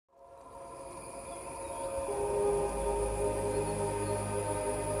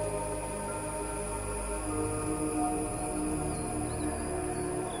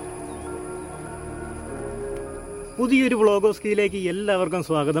പുതിയൊരു വ്ളോഗോസ്കിയിലേക്ക് എല്ലാവർക്കും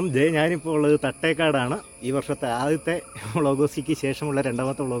സ്വാഗതം. ഞാനിപ്പോൾ ഉള്ളത് തട്ടേക്കാടാണ്. ഈ വർഷത്തെ ആദ്യത്തെ വ്ളോഗോസ്കിക്ക് ശേഷമുള്ള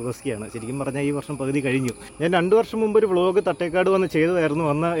രണ്ടാമത്തെ വ്ളോഗോസ്കിയാണ്. ശരിക്കും പറഞ്ഞാൽ ഈ വർഷം പകുതി കഴിഞ്ഞു. ഞാൻ 2 വർഷം മുമ്പ് ഒരു വ്ളോഗ് തട്ടേക്കാട് വന്ന് ചെയ്തതായിരുന്നു.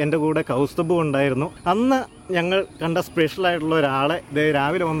 അന്ന് എൻ്റെ കൂടെ കൗസ്തുഭം ഉണ്ടായിരുന്നു. അന്ന് ഞങ്ങൾ കണ്ട സ്പെഷ്യലായിട്ടുള്ള ഒരാളെ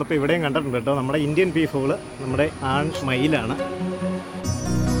രാവിലെ വന്നപ്പോൾ ഇവിടെയും കണ്ടിട്ടുണ്ട് കേട്ടോ. നമ്മുടെ ഇന്ത്യൻ പീഫോള്, നമ്മുടെ ആൺ മയിലാണ്.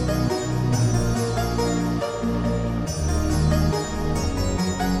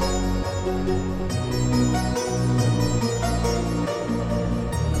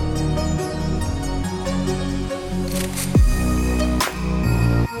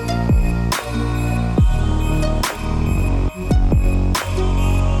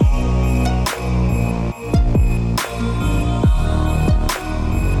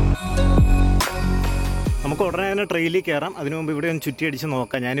 നമുക്ക് ഉടനെ തന്നെ ട്രെയിനിൽ കയറാം. അതിനു മുമ്പ് ഇവിടെ ഒന്ന് ചുറ്റിയടിച്ച്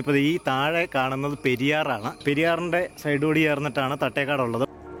നോക്കാം. ഞാനിപ്പോൾ ഈ താഴെ കാണുന്നത് പെരിയാറാണ്. പെരിയാറിൻ്റെ സൈഡോട് ചേർന്നിട്ടാണ് തട്ടേക്കാടുള്ളത്.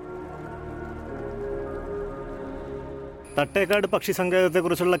 തട്ടേക്കാട് പക്ഷി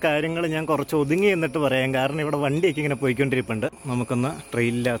സങ്കേതത്തെക്കുറിച്ചുള്ള കാര്യങ്ങൾ ഞാൻ കുറച്ച് ഒതുങ്ങി എന്നിട്ട് പറയാം. കാരണം ഇവിടെ വണ്ടിയൊക്കെ ഇങ്ങനെ പോയിക്കൊണ്ടിരിപ്പുണ്ട്. നമുക്കൊന്ന്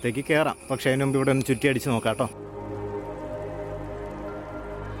ട്രെയിനിനകത്തേക്ക് കയറാം. പക്ഷേ അതിന് മുമ്പ് ഇവിടെ ഒന്ന് ചുറ്റിയടിച്ച് നോക്കാം കേട്ടോ.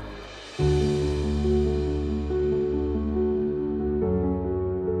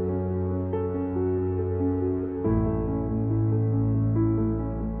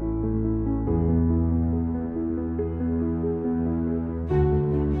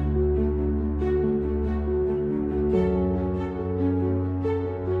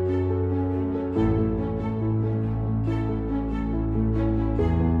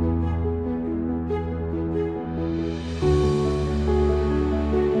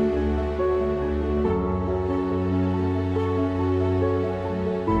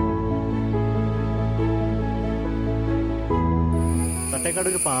 തട്ടേക്കാട്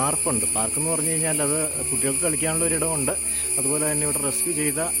ഒരു പാർക്കുണ്ട്. പാർക്കെന്ന് പറഞ്ഞു കഴിഞ്ഞാൽ അത് കുട്ടികൾക്ക് കളിക്കാനുള്ള ഒരിടമുണ്ട്. അതുപോലെ തന്നെ ഇവിടെ റെസ്ക്യൂ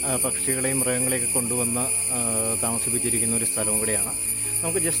ചെയ്ത പക്ഷികളെയും മൃഗങ്ങളെയൊക്കെ കൊണ്ടുവന്ന് താമസിപ്പിച്ചിരിക്കുന്ന ഒരു സ്ഥലവും കൂടിയാണ്.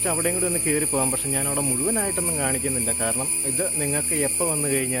 നമുക്ക് ജസ്റ്റ് അവിടെയും കൂടി ഒന്ന് കയറി പോകാം. പക്ഷെ ഞാനവിടെ മുഴുവനായിട്ടൊന്നും കാണിക്കുന്നില്ല. കാരണം ഇത് നിങ്ങൾക്ക് എപ്പോൾ വന്നു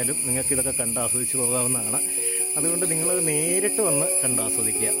കഴിഞ്ഞാലും നിങ്ങൾക്ക് ഇതൊക്കെ കണ്ട് ആസ്വദിച്ച് പോകാവുന്നതാണ്. അതുകൊണ്ട് നിങ്ങളത് നേരിട്ട് വന്ന് കണ്ട്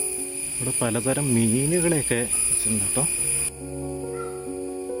ആസ്വദിക്കുക. ഇവിടെ പലതരം മീനുകളെയൊക്കെ വെച്ചിട്ടുണ്ട് കേട്ടോ.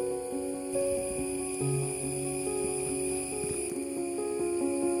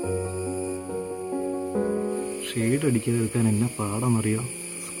 ഷെയ്ഡ് അടിക്കാതെ എടുക്കാൻ എന്നെ പാടാന്നറിയോ.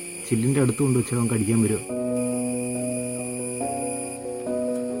 ചില്ലിൻ്റെ അടുത്ത് കൊണ്ട് വെച്ചാൽ നമുക്ക് അടിക്കാൻ വരുമോ?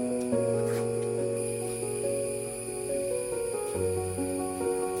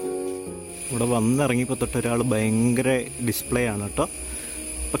 ഇവിടെ വന്നിറങ്ങിയപ്പോൾ തൊട്ട് ഒരാൾ ഭയങ്കര ഡിസ്പ്ലേ ആണ് കേട്ടോ.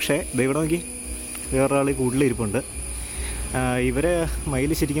 പക്ഷേ ഇവിടെ നോക്കി വേറൊരാൾ കൂടുതലിരിപ്പുണ്ട്. ഇവരെ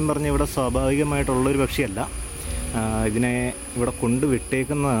മയിൽ ശരിക്കും പറഞ്ഞാൽ ഇവിടെ സ്വാഭാവികമായിട്ടുള്ളൊരു പക്ഷിയല്ല. ഇതിനെ ഇവിടെ കൊണ്ട്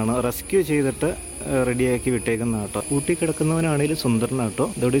വിട്ടേക്കുന്നതാണ്. റെസ്ക്യൂ ചെയ്തിട്ട് റെഡിയാക്കി വിട്ടേക്കുന്നതാണ് കേട്ടോ. കൂട്ടി കിടക്കുന്നവനാണെങ്കിലും സുന്ദരനാട്ടോ.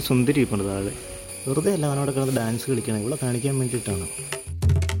 ഇതോടെ സുന്ദരി ഇരിപ്പുണ്ട് താഴെ. വെറുതെ അല്ല അവനോട് കിടന്ന് ഡാൻസ് കളിക്കണം. ഇവിടെ കാണിക്കാൻ വേണ്ടിയിട്ടാണ്.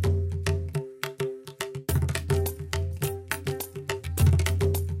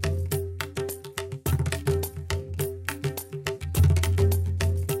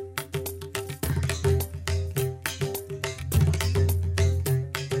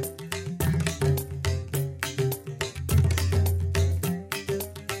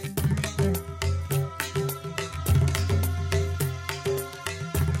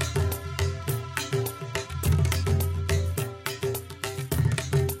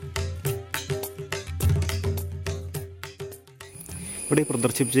 ഇവിടെ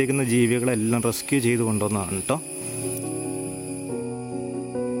പ്രദർശിപ്പിച്ചേക്കുന്ന ജീവികളെല്ലാം റെസ്ക്യൂ ചെയ്ത് കൊണ്ടുവന്നതാണ് കേട്ടോ.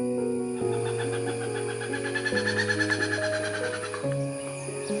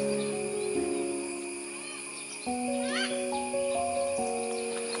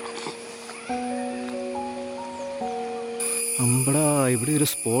 അമ്പടാ, ഇവിടെ ഒരു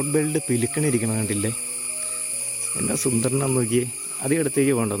സ്പോട്ട് ബെൽറ്റ് പിലിക്കണിരിക്കണം കണ്ടില്ലേ? എന്നാ സുന്ദരനാന്ന് നോക്കിയേ. അധികം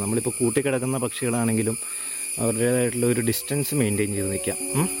അടുത്തേക്ക് പോകണ്ടോ. നമ്മളിപ്പോൾ കൂട്ടിക്കിടക്കുന്ന പക്ഷികളാണെങ്കിലും അവരുടേതായിട്ടുള്ള ഒരു ഡിസ്റ്റൻസ് മെയിൻറ്റെയിൻ ചെയ്ത് നിൽക്കാം.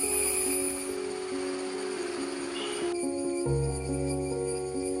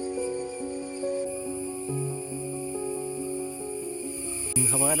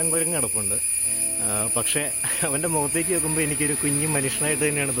 സിംഹവാലം കുരങ്ങ് കിടപ്പുണ്ട്. പക്ഷേ അവൻ്റെ മുഖത്തേക്ക് നോക്കുമ്പോൾ എനിക്കൊരു കുഞ്ഞു മനുഷ്യനായിട്ട്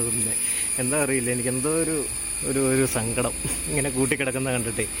തന്നെയാണ് തോന്നുന്നത്. എന്താ അറിയില്ല, എനിക്കെന്തോ ഒരു സങ്കടം ഇങ്ങനെ കൂട്ടിക്കിടക്കുന്ന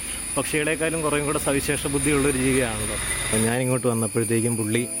കണ്ടിട്ടേ. പക്ഷികളെക്കാളും കുറേയും കൂടെ സവിശേഷ ബുദ്ധിയുള്ളൊരു ജീവിയാണല്ലോ. അപ്പം ഞാനിങ്ങോട്ട് വന്നപ്പോഴത്തേക്കും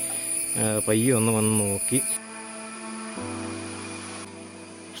പുള്ളി പയ്യെ ഒന്ന് വന്ന് നോക്കി.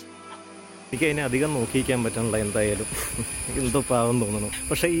 എനിക്ക് അതിനെ അധികം നോക്കിയിരിക്കാൻ പറ്റണില്ല. എന്തായാലും എന്തോ പാവം തോന്നുന്നു.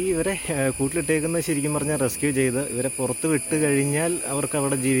 പക്ഷേ ഈ ഇവരെ കൂട്ടിലിട്ടേക്കുന്നത് ശരിക്കും പറഞ്ഞാൽ റെസ്ക്യൂ ചെയ്ത് ഇവരെ പുറത്ത് വിട്ട് കഴിഞ്ഞാൽ അവർക്ക്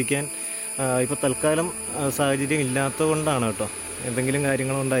അവിടെ ജീവിക്കാൻ ഇപ്പോൾ തൽക്കാലം സാഹചര്യം ഇല്ലാത്തത് കൊണ്ടാണ് കേട്ടോ. എന്തെങ്കിലും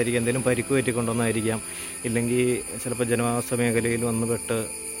കാര്യങ്ങളുണ്ടായിരിക്കാം, എന്തെങ്കിലും പരിക്ക് പറ്റിക്കൊണ്ടൊന്നായിരിക്കാം, ഇല്ലെങ്കിൽ ചിലപ്പോൾ ജനവാസ മേഖലയിൽ വന്ന് പെട്ട്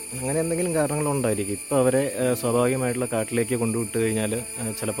അങ്ങനെ എന്തെങ്കിലും കാരണങ്ങളുണ്ടായിരിക്കും. ഇപ്പോൾ അവരെ സ്വാഭാവികമായിട്ടുള്ള കാട്ടിലേക്ക് കൊണ്ടുവിട്ട് കഴിഞ്ഞാൽ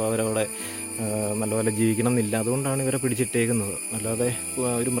ചിലപ്പോൾ അവരവിടെ നല്ലപോലെ ജീവിക്കണം എന്നില്ല. അതുകൊണ്ടാണ് ഇവരെ പിടിച്ചിട്ടേക്കുന്നത്. അല്ലാതെ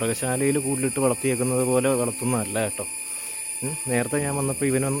ഒരു മൃഗശാലയിൽ കൂടുതലിട്ട് വളർത്തിയേക്കുന്നത് പോലെ വളർത്തുന്നതല്ല കേട്ടോ. നേരത്തെ ഞാൻ വന്നപ്പോൾ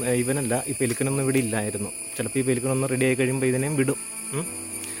ഇവനല്ല ഈ പെലിക്കനൊന്നും ഇവിടെ ഇല്ലായിരുന്നു. ചിലപ്പോൾ ഈ പെലിക്കനൊന്ന് റെഡി ആയി കഴിയുമ്പോൾ ഇതിനെയും വിടും.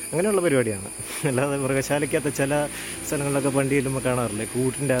 അങ്ങനെയുള്ള പരിപാടിയാണ്. അല്ലാതെ മൃഗശാലയ്ക്കകത്ത് ചില സ്ഥലങ്ങളിലൊക്കെ വണ്ടി ചെല്ലുമ്പോൾ കാണാറില്ലേ,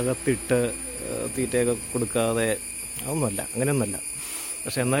 കൂട്ടിൻ്റെ അകത്തിട്ട് തീറ്റയൊക്കെ കൊടുക്കാതെ. അതൊന്നുമല്ല, അങ്ങനെയൊന്നുമല്ല.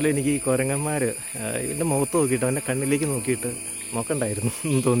 പക്ഷെ എന്നാലും എനിക്ക് ഈ കുരങ്ങന്മാർ ഇവൻ്റെ മുഖത്ത് നോക്കിയിട്ട് അവൻ്റെ കണ്ണിലേക്ക് നോക്കിയിട്ട് നോക്കണ്ടായിരുന്നു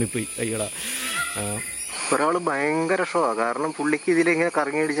എന്ന് തോന്നിപ്പോയി. അയ്യടാ, ഒരാൾ ഭയങ്കര ഷോയാണ്. കാരണം പുള്ളിക്ക് ഇതിലിങ്ങനെ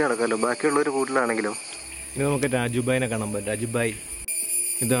കറങ്ങിയടിച്ച് നടക്കാമല്ലോ, ബാക്കിയുള്ളവർ കൂട്ടിലാണെങ്കിലും. ഇനി നമുക്ക് രാജുബായിനെ കാണാൻ പറ്റും. രാജുബായി,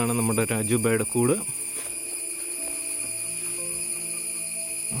 ഇതാണ് നമ്മുടെ രാജുബായിയുടെ കൂട്.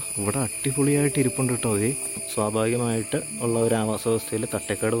 ഇവിടെ അടിപൊളിയായിട്ട് ഇരിപ്പുണ്ട് കേട്ടോ. ഇത് സ്വാഭാവികമായിട്ട് ഉള്ള ഒരു ആവാസ വ്യവസ്ഥയിൽ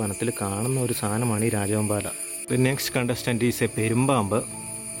തട്ടേക്കാട് വനത്തിൽ കാണുന്ന ഒരു സാധനമാണ് ഈ രാജവെമ്പാല. Next contestant is A പെരുമ്പാമ്പ്.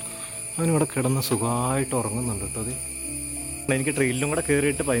 അവനിവിടെ കിടന്ന് സുഖമായിട്ട് ഉറങ്ങുന്നുണ്ട് കേട്ടോ. അത് എനിക്ക് ട്രെയിനിലും കൂടെ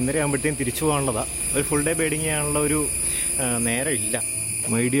കയറിയിട്ട് 11:30 ആകുമ്പോഴത്തേക്കും തിരിച്ചു പോകാനുള്ളതാണ്. ഒരു ഫുൾ ഡേ ബേഡിങ് ചെയ്യാനുള്ള ഒരു നേരം ഇല്ല.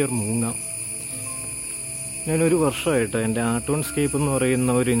 മൈ ഡിയർ മൂങ്ങ, ഞാനൊരു വർഷമായിട്ട് എൻ്റെ ആർട്ട്സ്കേപ്പ് എന്ന്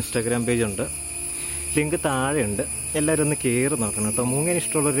പറയുന്ന ഒരു ഇൻസ്റ്റാഗ്രാം പേജുണ്ട്. ലിങ്ക് താഴെയുണ്ട്. എല്ലാവരും ഒന്ന് കയറി നോക്കണം കേട്ടോ. മൂങ്ങനെ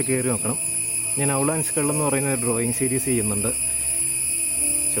ഇഷ്ടമുള്ളവർ കയറി നോക്കണം. ഞാൻ ഔളാൻസ് കള്ളെന്ന് പറയുന്ന ഒരു ഡ്രോയിങ് സീരീസ് ചെയ്യുന്നുണ്ട്.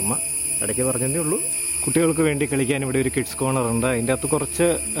 ചുമ്മാ ഇടയ്ക്ക് പറഞ്ഞതേ ഉള്ളൂ. കുട്ടികൾക്ക് വേണ്ടി കളിക്കാൻ ഇവിടെ ഒരു കിഡ്സ് കോർണർ ഉണ്ട്. അതിൻ്റെ അകത്ത് കുറച്ച്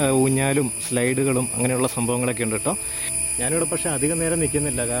ഊഞ്ഞാലും സ്ലൈഡുകളും അങ്ങനെയുള്ള സംഭവങ്ങളൊക്കെ ഉണ്ട് കേട്ടോ. ഞാനിവിടെ പക്ഷേ അധികം നേരം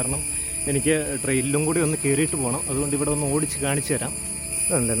നിൽക്കുന്നില്ല. കാരണം എനിക്ക് ട്രെയിനിലും കൂടി ഒന്ന് കയറിയിട്ട് പോകണം. അതുകൊണ്ട് ഇവിടെ ഒന്ന് ഓടിച്ച് കാണിച്ചു തരാം.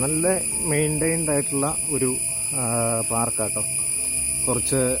 ഉണ്ട്, നല്ല മെയിൻറ്റൈൻഡ് ആയിട്ടുള്ള ഒരു പാർക്കാട്ടോ.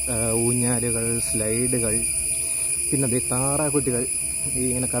 കുറച്ച് ഊഞ്ഞാലുകൾ, സ്ലൈഡുകൾ, പിന്നെ അതേ താറാക്കുട്ടികൾ, ഈ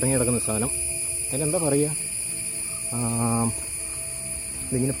ഇങ്ങനെ കറങ്ങി കിടക്കുന്ന സാധനം. അതിനെന്താ പറയുക,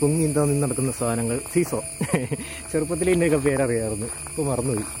 ഇതിങ്ങനെ പൊങ്ങി എന്താ നിന്ന് നടക്കുന്ന സാധനങ്ങൾ. സീസോ, ചെറുപ്പത്തിൽ ഇതിൻ്റെയൊക്കെ പേരറിയാമായിരുന്നു, ഇപ്പോൾ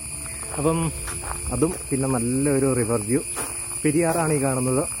മറന്നുപോയി. അപ്പം അതും, പിന്നെ നല്ലൊരു റിവർ വ്യൂ. പെരിയാറാണ് ഈ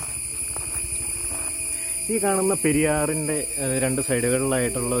കാണുന്നത്. ഈ കാണുന്ന പെരിയാറിൻ്റെ 2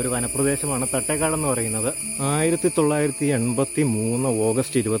 സൈഡുകളിലായിട്ടുള്ള ഒരു വനപ്രദേശമാണ് തട്ടേക്കാടെന്ന് പറയുന്നത്. 1983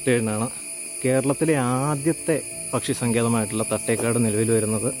 ഓഗസ്റ്റ് 27 കേരളത്തിലെ ആദ്യത്തെ പക്ഷി സങ്കേതമായിട്ടുള്ള തട്ടേക്കാട് നിലവിൽ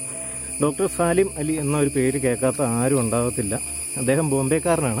വരുന്നത്. ഡോക്ടർ സാലിം അലി എന്ന ഒരു പേര് കേൾക്കാത്ത ആരും ഉണ്ടാകത്തില്ല. അദ്ദേഹം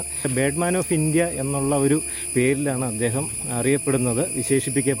ബോംബെക്കാരനാണ്. ബേഡ്മാൻ ഓഫ് ഇന്ത്യ എന്നുള്ള ഒരു പേരിലാണ് അദ്ദേഹം അറിയപ്പെടുന്നത്,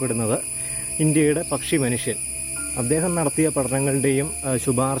 വിശേഷിപ്പിക്കപ്പെടുന്നത്. ഇന്ത്യയുടെ പക്ഷി മനുഷ്യൻ. അദ്ദേഹം നടത്തിയ പഠനങ്ങളുടെയും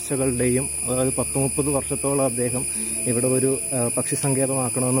ശുപാർശകളുടെയും, അതായത് 10-30 വർഷത്തോളം അദ്ദേഹം ഇവിടെ ഒരു പക്ഷി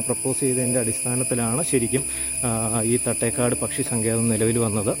സങ്കേതമാക്കണമെന്ന് പ്രപ്പോസ് ചെയ്തതിൻ്റെ അടിസ്ഥാനത്തിലാണ് ശരിക്കും ഈ തട്ടേക്കാട് പക്ഷി സങ്കേതം നിലവിൽ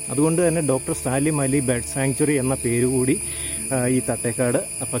വന്നത്. അതുകൊണ്ട് തന്നെ doctor Salim Ali bird sanctuary എന്ന പേരുകൂടി ഈ തട്ടേക്കാട്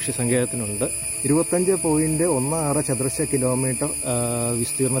പക്ഷി സങ്കേതത്തിനുണ്ട്. 25.16 ചതുരശ്ര കിലോമീറ്റർ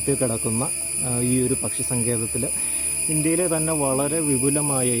വിസ്തീർണത്തിൽ കിടക്കുന്ന ഈ ഒരു പക്ഷി സങ്കേതത്തിൽ ഇന്ത്യയിലെ തന്നെ വളരെ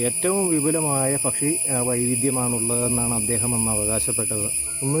വിപുലമായ, ഏറ്റവും വിപുലമായ പക്ഷി വൈവിധ്യമാണുള്ളതെന്നാണ് അദ്ദേഹം അന്ന് അവകാശപ്പെട്ടത്.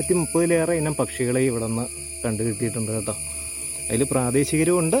 330-ലേറെ ഇനം പക്ഷികളെ ഇവിടെ നിന്ന് കണ്ടുകിട്ടിയിട്ടുണ്ട് കേട്ടോ. അതിൽ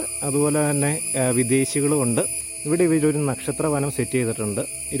പ്രാദേശികരുമുണ്ട്, അതുപോലെ തന്നെ വിദേശികളുമുണ്ട്. ഇവിടെ ഇവരൊരു നക്ഷത്ര വനം സെറ്റ് ചെയ്തിട്ടുണ്ട്.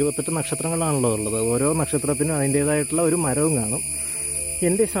 28 നക്ഷത്രങ്ങളാണല്ലോ ഉള്ളത്. ഓരോ നക്ഷത്രത്തിനും അതിൻ്റേതായിട്ടുള്ള ഒരു മരവും കാണും.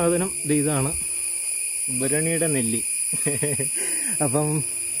 എൻ്റെ സാധനം ഇതാണ്, ഭരണിയുടെ നെല്ലി. അപ്പം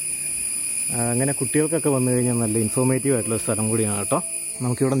അങ്ങനെ കുട്ടികൾക്കൊക്കെ വന്നു കഴിഞ്ഞാൽ നല്ല ഇൻഫോർമേറ്റീവ് ആയിട്ടുള്ള സ്ഥലം കൂടിയാണ് കേട്ടോ.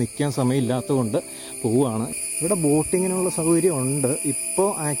 നമുക്കിവിടെ നിൽക്കാൻ സമയമില്ലാത്തതുകൊണ്ട് പോവുകയാണ്. ഇവിടെ ബോട്ടിങ്ങിനുള്ള സൗകര്യം ഉണ്ട്. ഇപ്പോൾ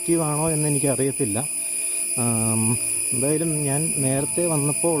ആക്റ്റീവ് ആണോ എന്ന് എനിക്കറിയത്തില്ല. എന്തായാലും ഞാൻ നേരത്തെ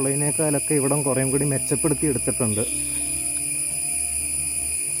വന്നപ്പോൾ ഉള്ളതിനേക്കാളൊക്കെ ഇവിടെ കുറേയും കൂടി മെച്ചപ്പെടുത്തി എടുത്തിട്ടുണ്ട്.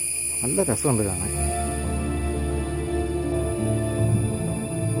 നല്ല രസമുണ്ട് കാണാൻ.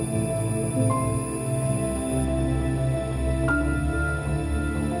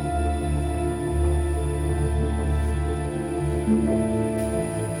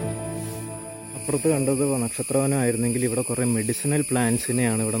 അപ്പുറത്ത് കണ്ടത് നക്ഷത്രവനമായിരുന്നെങ്കിൽ ഇവിടെ കുറേ മെഡിസിനൽ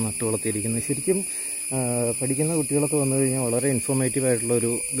പ്ലാന്റ്സിനെയാണ് ഇവിടെ നട്ടു വളർത്തിയിരിക്കുന്നത്. ശരിക്കും പഠിക്കുന്ന കുട്ടികളൊക്കെ വന്നു കഴിഞ്ഞാൽ വളരെ ഇൻഫോർമേറ്റീവ്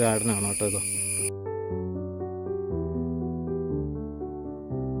ആയിട്ടുള്ളൊരു ഗാർഡനാണ് കേട്ടോ ഇത്.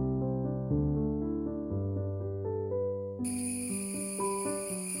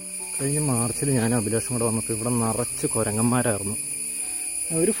 കഴിഞ്ഞ മാർച്ചിൽ ഞാൻ അഭിലാഷം കൂടെ വന്നപ്പോൾ ഇവിടെ നിറച്ച് കുരങ്ങന്മാരായിരുന്നു.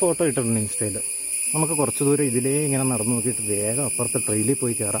 ഒരു ഫോട്ടോ ഇട്ടിട്ടുണ്ട് ഇൻസ്റ്റയിൽ. നമുക്ക് കുറച്ച് ദൂരം ഇതിലേ ഇങ്ങനെ നടന്നു നോക്കിയിട്ട് വേഗം അപ്പുറത്തെ ട്രെയിനിൽ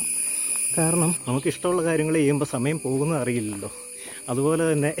പോയി കയറാം. കാരണം നമുക്കിഷ്ടമുള്ള കാര്യങ്ങൾ ചെയ്യുമ്പോൾ സമയം പോകുന്നത് അറിയില്ലല്ലോ. അതുപോലെ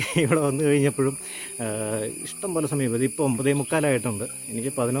തന്നെ ഇവിടെ വന്നു കഴിഞ്ഞപ്പോഴും ഇഷ്ടം പോലെ സമയം. ഇതിപ്പോൾ 9:45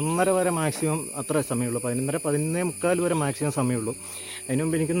 എനിക്ക് 11:30 വരെ മാക്സിമം അത്ര സമയമുള്ളൂ. 11:30-11:45 വരെ മാക്സിമം സമയമുള്ളൂ. അതിന്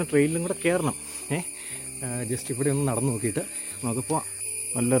മുമ്പ് എനിക്കൊന്ന് ട്രെയിനിലും കൂടെ കയറണം. ജസ്റ്റ് ഇവിടെ ഒന്ന് നടന്നു നോക്കിയിട്ട് നമുക്ക് പോവാം.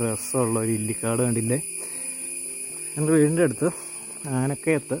 നല്ല രസമുള്ള ഒരു ഇല്ലിക്കാട് കണ്ടില്ലേ. എൻ്റെ വീടിൻ്റെ അടുത്ത്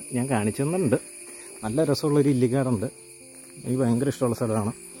ആനക്കയത്ത് ഞാൻ കാണിച്ചു തന്നിട്ടുണ്ട്. നല്ല രസമുള്ളൊരു ഇല്ലിക്കാടുണ്ട്. എനിക്ക് ഭയങ്കര ഇഷ്ടമുള്ള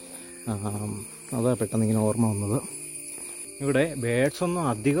സ്ഥലമാണ്. അതാ പെട്ടെന്ന് ഇങ്ങനെ ഓർമ്മ വന്നത്. ഇവിടെ ബേഡ്സൊന്നും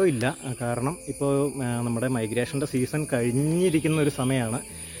അധികം ഇല്ല, കാരണം ഇപ്പോൾ നമ്മുടെ മൈഗ്രേഷൻ്റെ സീസൺ കഴിഞ്ഞിരിക്കുന്ന ഒരു സമയമാണ്.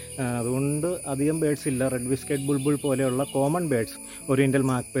 അതുകൊണ്ട് അധികം ബേഡ്സ് ഇല്ല. റെഡ് ബിസ്ക്കറ്റ് ബുൾബുൾ പോലെയുള്ള common birds, oriental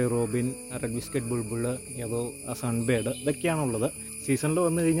മാക്പേ, Robin, red biscuit Bulbul, ഏതോ സൺബേഡ്, ഇതൊക്കെയാണുള്ളത്. സീസണിൽ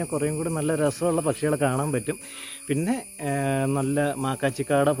വന്നു കഴിഞ്ഞാൽ കുറേയും കൂടി നല്ല രസമുള്ള പക്ഷികളെ കാണാൻ പറ്റും. പിന്നെ നല്ല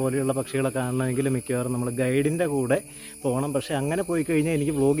മാക്കാച്ചിക്കാട പോലെയുള്ള പക്ഷികളെ കാണണമെങ്കിൽ മിക്കവാറും നമ്മൾ ഗൈഡിൻ്റെ കൂടെ പോകണം. പക്ഷേ അങ്ങനെ പോയി കഴിഞ്ഞാൽ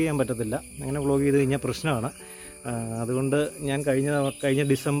എനിക്ക് വ്ലോഗ് ചെയ്യാൻ പറ്റത്തില്ല. അങ്ങനെ വ്ലോഗ് ചെയ്ത് കഴിഞ്ഞാൽ പ്രശ്നമാണ്. അതുകൊണ്ട് ഞാൻ കഴിഞ്ഞ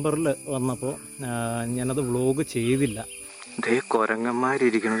ഡിസംബറിൽ വന്നപ്പോൾ ഞാനത് വ്ലോഗ് ചെയ്തില്ല. ഇതേ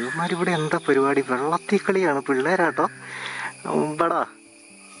കുരങ്ങന്മാരിയ്ക്കണം. ഇവന്മാരിവിടെ എന്താ പരിപാടി? വെള്ളത്തിൽ കളിയാണ്. പിള്ളേരാട്ടോ ബടാ.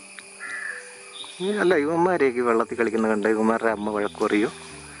 അല്ല, ഇവന്മാരെയൊക്കെ വെള്ളത്തിൽ കളിക്കുന്ന കണ്ട ഇവന്മാരുടെ അമ്മ വഴക്ക് പറയൂ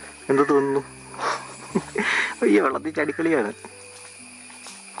എന്ത് തോന്നുന്നു? അയ്യോ, വെള്ളത്തിൽ ചടിക്കളിയാണ്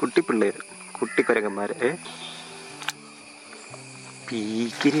കുട്ടിപ്പിള്ളേർ, കുട്ടിക്കുരങ്ങന്മാർ.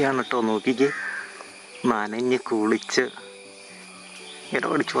 പീക്കിരിയാണ് കേട്ടോ. നോക്കിക്കേ, നനഞ്ഞ് കുളിച്ച്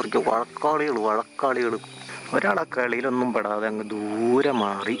ഇടപടിച്ച് പറിക്കുക. വഴക്കാളികൾ ഒരാളെ കളിയിലൊന്നും പെടാതെ അങ്ങ് ദൂരെ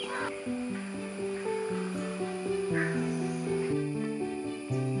മാറി.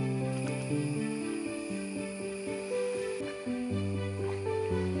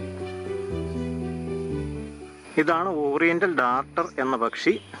 ഇതാണ് ഓറിയൻ്റൽ ഡാർട്ടർ എന്ന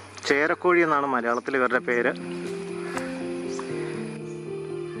പക്ഷി. ചേരക്കോഴി എന്നാണ് മലയാളത്തിൽ ഇവരുടെ പേര്.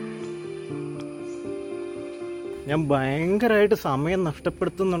 ഞാൻ ഭയങ്കരമായിട്ട് സമയം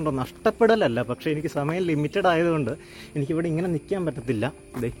നഷ്ടപ്പെടുത്തുന്നുണ്ടോ? നഷ്ടപ്പെടലല്ല, പക്ഷേ എനിക്ക് സമയം ലിമിറ്റഡ് ആയതുകൊണ്ട് എനിക്കിവിടെ ഇങ്ങനെ നിൽക്കാൻ പറ്റത്തില്ല.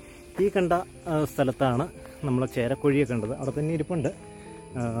 ഇതേ ഈ കണ്ട സ്ഥലത്താണ് നമ്മൾ ചേരക്കോഴിയെ കണ്ടത്. അവിടെ തന്നെ ഇരിപ്പുണ്ട്.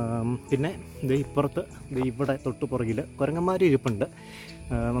 പിന്നെ ഇത് ഇപ്പുറത്ത് ഇവിടെ തൊട്ട് പുറകിൽ കുരങ്ങന്മാർ ഇരിപ്പുണ്ട്.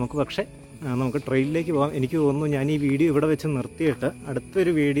 നമുക്ക് ട്രെയിനിലേക്ക് പോകാം. എനിക്ക് തോന്നുന്നു ഞാൻ ഈ വീഡിയോ ഇവിടെ വെച്ച് നിർത്തിയിട്ട്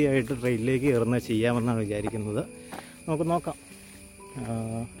അടുത്തൊരു വീഡിയോ ആയിട്ട് ട്രെയിനിലേക്ക് കയറുന്നത് ചെയ്യാമെന്നാണ് വിചാരിക്കുന്നത്. നമുക്ക് നോക്കാം.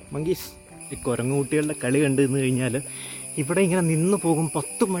 മങ്കീസ്, ഈ കുരങ്ങുകുട്ടികളുടെ കളി കണ്ടു നിന്ന് കഴിഞ്ഞാൽ ഇവിടെ ഇങ്ങനെ നിന്ന് പോകും.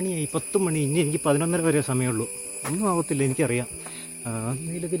 10 മണിയായി. ഇനി എനിക്ക് 11:30 വരെ സമയമുള്ളൂ. ഒന്നും ആവത്തില്ല, എനിക്കറിയാം.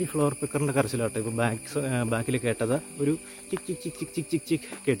 നീലഗിരി ഫ്ലവർ പിക്കറിൻ്റെ കരച്ചിലാട്ടോ ഇപ്പോൾ ബാക്കിൽ കേട്ടത്. ഒരു ചിക് ചിക് ചിക് ചിക് ചിക് ചിക് ചിക്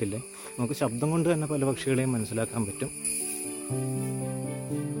കേട്ടില്ലേ? നമുക്ക് ശബ്ദം കൊണ്ട് തന്നെ പല പക്ഷികളെയും മനസ്സിലാക്കാൻ പറ്റും.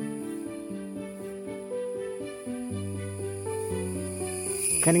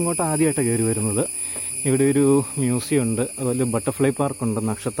 ഞാനിങ്ങോട്ട് ആദ്യമായിട്ട് കയറി വരുന്നത്. ഇവിടെ ഒരു മ്യൂസിയം ഉണ്ട്, അതുപോലെ ബട്ടർഫ്ലൈ പാർക്കുണ്ട്,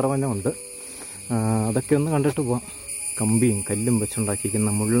 നക്ഷത്രവനമുണ്ട്. അതൊക്കെ ഒന്ന് കണ്ടിട്ട് പോവാം. കമ്പിയും കല്ലും വെച്ചുണ്ടാക്കിയിരിക്കുന്ന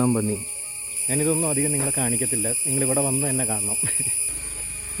മുള്ളം പന്നി. ഞാനിതൊന്നും അധികം നിങ്ങളെ കാണിക്കത്തില്ല, നിങ്ങളിവിടെ വന്ന് തന്നെ കാണണം.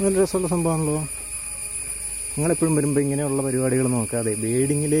 നല്ല രസമുള്ള സംഭവമാണല്ലോ. നിങ്ങളെപ്പോഴും വരുമ്പോൾ ഇങ്ങനെയുള്ള പരിപാടികൾ നോക്കാതെ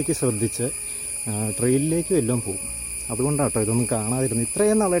ബേഡിങ്ങിലേക്ക് ശ്രദ്ധിച്ച് ട്രെയിനിലേക്കും എല്ലാം പോകും. അതുകൊണ്ടാട്ടോ ഇതൊന്നും കാണാതിരുന്നു.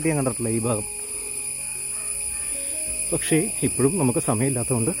 ഇത്രയും നാളായിട്ട് ഞാൻ കണ്ടിട്ടില്ല ഈ ഭാഗം. പക്ഷേ ഇപ്പോഴും നമുക്ക്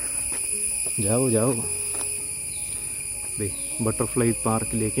സമയമില്ലാത്തതുകൊണ്ട് ജാവോ ബട്ടർഫ്ലൈ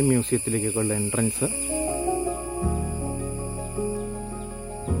പാർക്കിലേക്കും മ്യൂസിയത്തിലേക്കൊക്കെ ഉള്ള എൻട്രൻസ്.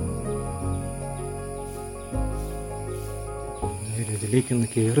 ഇതിലേക്കൊന്ന്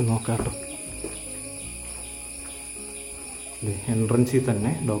കയറി നോക്കാട്ടോ. എൻട്രൻസിൽ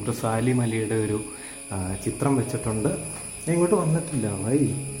തന്നെ ഡോക്ടർ സാലിം അലിയുടെ ഒരു ചിത്രം വെച്ചിട്ടുണ്ട്. ഞാൻ ഇങ്ങോട്ട് വന്നിട്ടില്ല.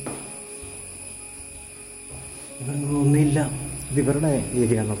 ഒന്നുമില്ല. ഇത് ഇവരുടെ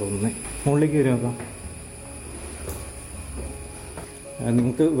ഏരിയ ആണെന്ന് തോന്നുന്നത്. മുകളിലേക്ക് കയറി നോക്കാം.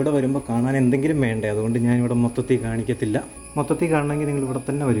 നിങ്ങൾക്ക് ഇവിടെ വരുമ്പോൾ കാണാൻ എന്തെങ്കിലും വേണ്ടേ? അതുകൊണ്ട് ഞാനിവിടെ മൊത്തത്തിൽ കാണിക്കത്തില്ല. മൊത്തത്തിൽ കാണണമെങ്കിൽ നിങ്ങൾ ഇവിടെ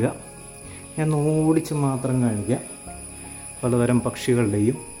തന്നെ വരിക. ഞാൻ ഓടിച്ച് മാത്രം കാണിക്കാം. പലതരം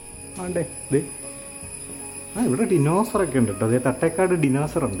പക്ഷികളുടെയും ആണ്ടേ ഇത്. ഇവിടെ ഡിനോസറൊക്കെ ഉണ്ട് കേട്ടോ. അതേ തട്ടേക്കാട്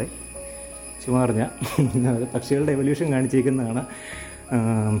ഡിനോസറുണ്ട്. ചുമ്മാ പറഞ്ഞാൽ പക്ഷികളുടെ എവല്യൂഷൻ കാണിച്ചിരിക്കുന്നതാണ്.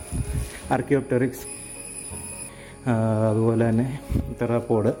 ആർക്കിയോപ്റ്റെറിക്സ്, അതുപോലെ തന്നെ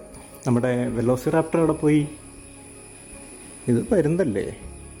തെറാപ്പോഡ്. നമ്മുടെ വെലോസിറാപ്റ്റർ അവിടെ പോയി. ഇത് പരുന്തല്ലേ?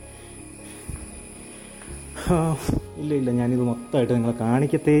 ഇല്ല, ഞാനിത് മൊത്തമായിട്ട് നിങ്ങളെ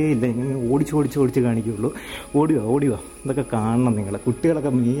കാണിക്കത്തേ ഇല്ല. ഇങ്ങനെ ഓടിച്ച് കാണിക്കുകയുള്ളൂ. ഓടിവാ ഇതൊക്കെ കാണണം. നിങ്ങളെ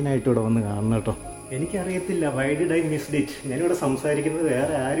കുട്ടികളൊക്കെ മെയിനായിട്ട് ഇവിടെ വന്ന് കാണണം കേട്ടോ. എനിക്കറിയത്തില്ല, why did I missed it. ഞാനിവിടെ സംസാരിക്കുന്നത്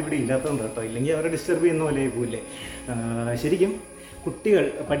വേറെ ആരും ഇവിടെ ഇല്ലാത്തതുകൊണ്ട് കേട്ടോ. ഇല്ലെങ്കിൽ അവരെ ഡിസ്റ്റർബ് ചെയ്യുന്ന പോലെ പോയില്ലേ. ശരിക്കും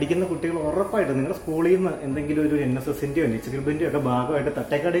പഠിക്കുന്ന കുട്ടികൾ ഉറപ്പായിട്ട് നിങ്ങളുടെ സ്കൂളിൽ നിന്ന് എന്തെങ്കിലും ഒരു NSSൻ്റെയോ നെച്ച്ഗ്രൂപ്പിൻ്റെയോ ഒക്കെ ഭാഗമായിട്ട്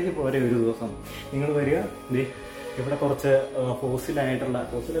തട്ടേക്കാടേക്ക് പോരെ ഒരു ദിവസം നിങ്ങൾ വരിക. ഇവിടെ കുറച്ച്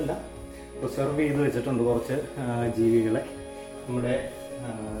ഫോസിലല്ല റിസർവ് ചെയ്ത് വെച്ചിട്ടുണ്ട് കുറച്ച് ജീവികളെ. നമ്മുടെ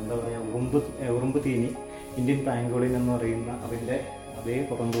എന്താ പറയുക, ഉറുമ്പ് തീനി, ഇന്ത്യൻ പാങ്കോളിൻ എന്ന് പറയുന്ന അതിൻ്റെ അതേ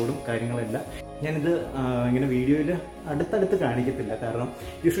പുറന്തോടും കാര്യങ്ങളെല്ലാം. ഞാനിത് ഇങ്ങനെ വീഡിയോയിൽ അടുത്തടുത്ത് കാണിക്കത്തില്ല, കാരണം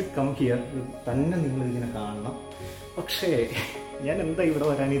യു ഷുഡ് കം ഹിയർ. തന്നെ നിങ്ങളിങ്ങനെ കാണണം. പക്ഷേ ഞാൻ എന്താ ഇവിടെ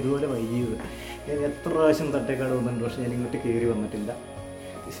വരാൻ ഇതുപോലെ വൈകിയത്? ഞാൻ എത്ര പ്രാവശ്യം തട്ടേക്കാട് വന്നിട്ടുണ്ട്, പക്ഷേ ഞാൻ ഇങ്ങോട്ട് കയറി വന്നിട്ടില്ല.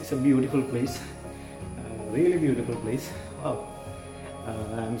 This is A beautiful place, really beautiful place. I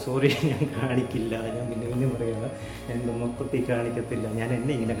am sorry, ഞാൻ കാണിക്കില്ല. ഞാൻ പിന്നെ പറയുന്നത് ഞാൻ മൊത്തത്തിൽ കാണിക്കത്തില്ല. ഞാൻ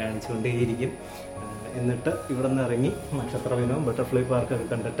എന്നെ ഇങ്ങനെ കാണിച്ചുകൊണ്ടേയിരിക്കും. എന്നിട്ട് ഇവിടെ നിന്ന് ഇറങ്ങി നക്ഷത്രവനവും ബട്ടർഫ്ലൈ പാർക്കൊക്കെ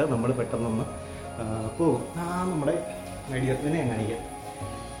കണ്ടിട്ട് നമ്മൾ പെട്ടെന്നൊന്ന് പോകും. നമ്മുടെ മീഡിയത്തിനെ ഞാൻ കാണിക്കാം.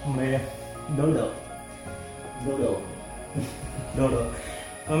 നമ്മുടെ ഡോഡോ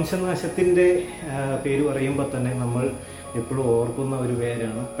വംശനാശത്തിൻ്റെ പേര് പറയുമ്പോൾ തന്നെ നമ്മൾ എപ്പോഴും ഓർക്കുന്ന ഒരു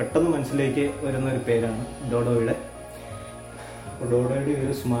പേരാണ്, പെട്ടെന്ന് മനസ്സിലേക്ക് വരുന്ന ഒരു പേരാണ് ഡോഡോയുടെ. ഡോഡോയുടെ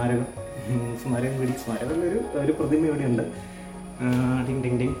ഒരു സ്മാരകത്തിലൊരു പ്രതിമ ഇവിടെ ഉണ്ട്. ടിങ്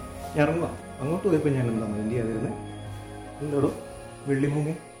ടിങ് ടിങ് ഇറങ്ങുക. അങ്ങോട്ട് പോയപ്പോൾ ഞാൻ എന്താ മൈൻഡ് ചെയ്യാതിരുന്നത്? എന്തോടോ വെള്ളിമൂങ്ങ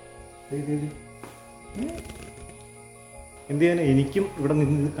എന്ത് ചെയ്യാൻ? എനിക്കും ഇവിടെ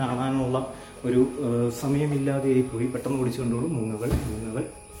നിന്ന് കാണാനുള്ള ഒരു സമയമില്ലാതെയായി പോയി. പെട്ടെന്ന് ഓടിച്ചുകൊണ്ടോളൂ. മൂങ്ങകൾ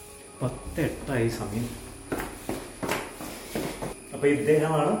 10:08 സമയം. അപ്പോൾ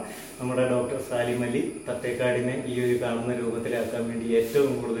ഇദ്ദേഹമാണ് നമ്മുടെ ഡോക്ടർ സാലിം അലി. തട്ടേക്കാടിനെ ഈ ഒരു കാണുന്ന രൂപത്തിലാക്കാൻ വേണ്ടി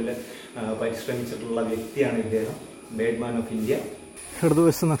ഏറ്റവും കൂടുതൽ പരിശ്രമിച്ചിട്ടുള്ള വ്യക്തിയാണ് ഇദ്ദേഹം. Birdman of India.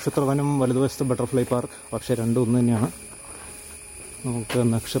 ഇടതുവശത്ത് നക്ഷത്രവനം, വലതുവശത്ത് ബട്ടർഫ്ലൈ പാർക്ക്. പക്ഷേ രണ്ടും ഒന്ന് തന്നെയാണ്. നമുക്ക്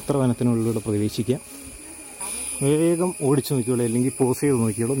നക്ഷത്രവനത്തിനുള്ളിലൂടെ പ്രവേശിക്കാം. വേഗം ഓടിച്ചു നോക്കിയോളൂ, അല്ലെങ്കിൽ പോസ് ചെയ്ത്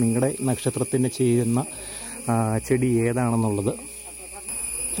നോക്കിയോളൂ നിങ്ങളുടെ നക്ഷത്രത്തിന് ചെയ്യുന്ന ചെടി ഏതാണെന്നുള്ളത്.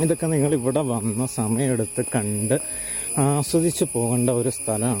 ഇതൊക്കെ നിങ്ങൾ ഇവിടെ വന്ന സമയമെടുത്ത് കണ്ട് ആസ്വദിച്ച് പോകേണ്ട ഒരു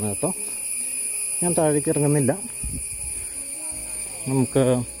സ്ഥലമാണ് കേട്ടോ. ഞാൻ താഴേക്ക് ഇറങ്ങുന്നില്ല. നമുക്ക്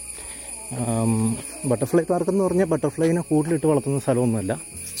ബട്ടർഫ്ലൈ പാർക്ക് എന്ന് പറഞ്ഞാൽ ബട്ടർഫ്ലൈനെ കൂട്ടിലിട്ട് വളർത്തുന്ന സ്ഥലമൊന്നുമല്ല.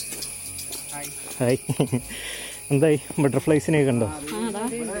 ഹായ്, എന്തായി ബട്ടർഫ്ലൈസിനെ കണ്ടോ?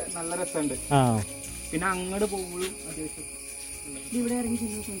 നല്ല രസമുണ്ട്. പിന്നെ അങ്ങോട്ട് പോകുമ്പോഴും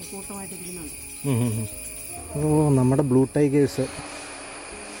ഓ, നമ്മുടെ ബ്ലൂ ടൈഗേഴ്സ്.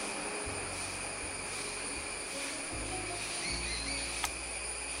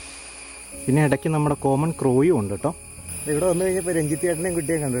 പിന്നെ ഇടയ്ക്ക് നമ്മുടെ കോമൺ ക്രോയും ഉണ്ട് കേട്ടോ. ഇവിടെ വന്നു കഴിഞ്ഞപ്പോൾ രഞ്ജിത്ത് ചേട്ടനെയും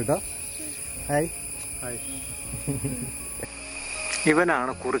കുട്ടിയെ കണ്ടു കേട്ടോ. Hi hi.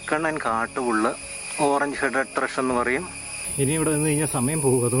 ഇവനാണ് കുറുക്കണ്ണൻ കാട്ടുപുള്ള്, ഓറഞ്ച് ഹെഡഡ് ത്രഷ് എന്ന് പറയും. ഇനി ഇവിടെ നിന്ന് കഴിഞ്ഞാൽ സമയം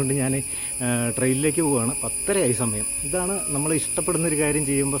പോകും. അതുകൊണ്ട് ഞാൻ ട്രെയിനിലേക്ക് പോവുകയാണ്. 10:30 സമയം. ഇതാണ് നമ്മൾ ഇഷ്ടപ്പെടുന്ന ഒരു കാര്യം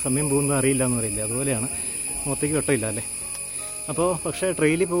ചെയ്യുമ്പോൾ സമയം പോകുന്നത് അറിയില്ല എന്ന് പറയില്ല, അതുപോലെയാണ്. മൊത്തയ്ക്ക് വെട്ടമില്ല അല്ലേ? അപ്പോൾ പക്ഷേ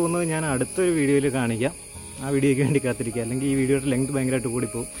ട്രെയിനിൽ പോകുന്നത് ഞാൻ അടുത്തൊരു വീഡിയോയിൽ കാണിക്കാം. ആ വീഡിയോയ്ക്ക് വേണ്ടി കാത്തിരിക്കുക, അല്ലെങ്കിൽ ഈ വീഡിയോയുടെ ലെങ്ത് ഭയങ്കരമായിട്ട്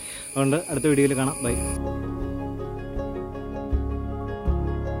കൂടിപ്പോകും. അതുകൊണ്ട് അടുത്ത വീഡിയോയിൽ കാണാം. ബൈ.